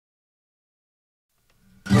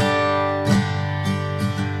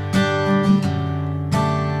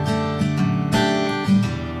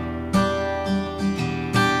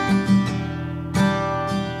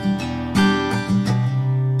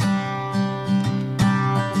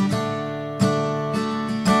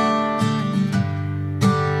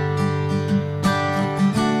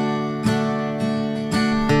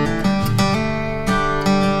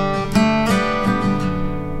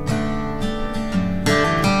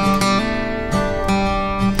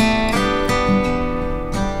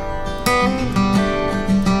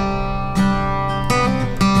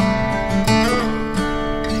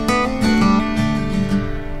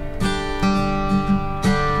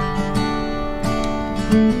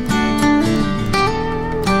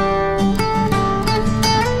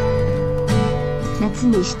夏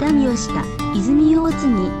に下見をした泉大津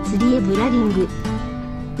に釣りへぶらりんぐ。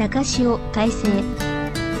高潮快晴。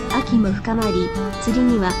秋も深まり、釣り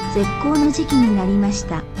には絶好の時期になりまし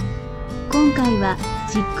た。今回は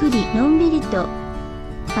じっくりのんびりと、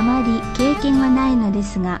あまり経験はないので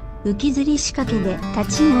すが、ウキ釣り仕掛けで太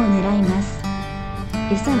刀魚を狙います。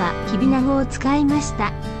餌はキビナゴを使いまし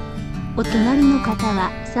た。お隣の方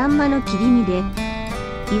はサンマの切り身で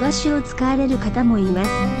イワシを使われる方もいま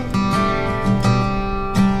す。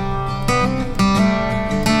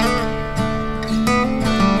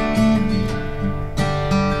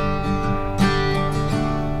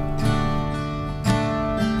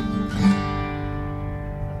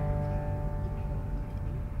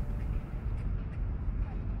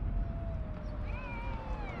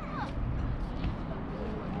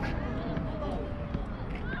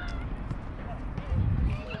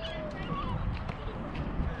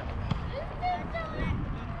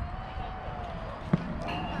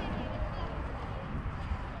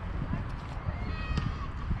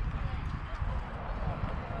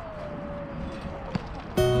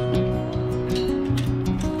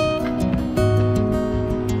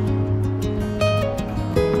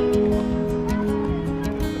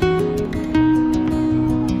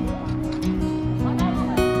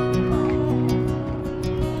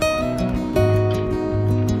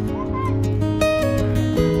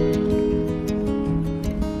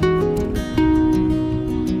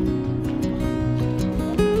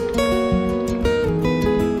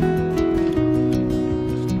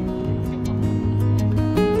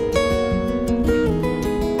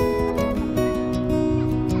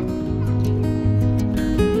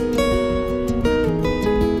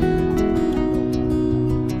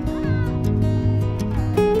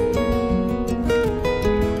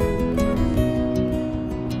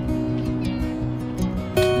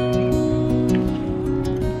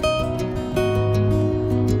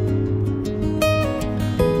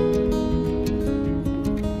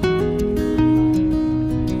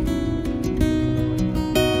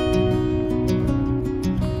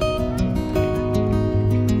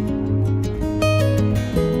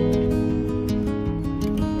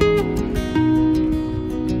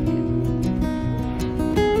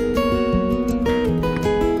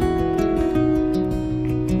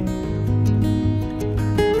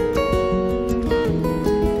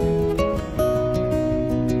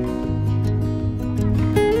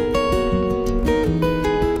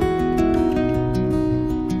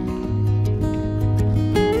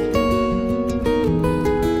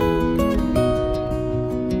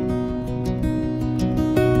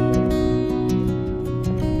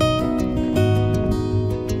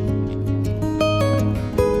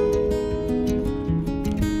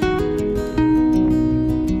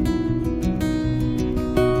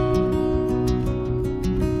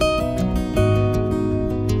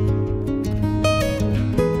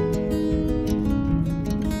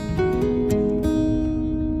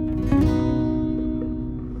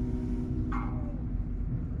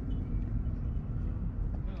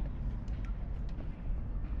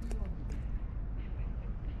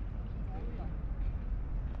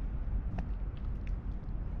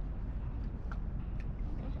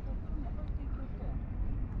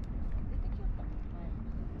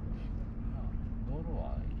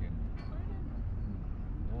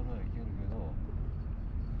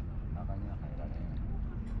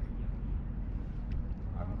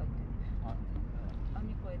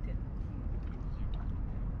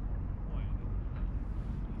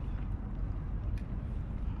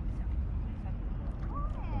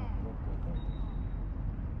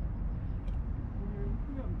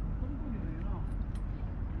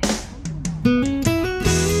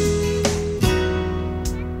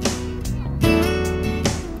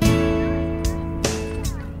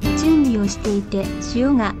準備をしていて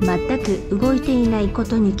潮が全く動いていないこ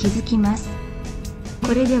とに気づきます。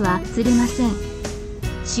これでは釣れません。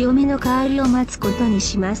潮目の変わりを待つことに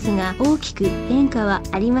しますが、大きく変化は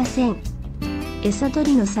ありません。餌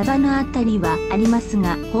取りのサバのあたりはあります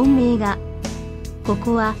が、本命がこ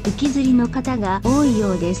こはウキ釣りの方が多い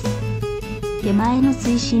ようです。手前の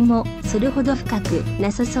水深もそれほど深く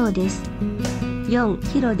なさそうです。4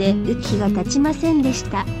キロでウキが立ちませんでし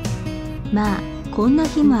た。まあこんな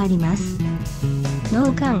日もあります。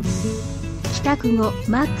農館帰宅後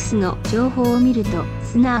マックスの情報を見ると、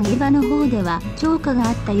砂揚げ場の方では超過が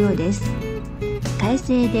あったようです。快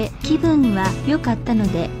晴で気分は良かったの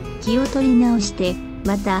で、気を取り直して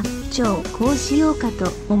また超こうしようか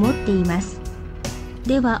と思っています。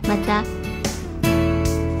ではまた。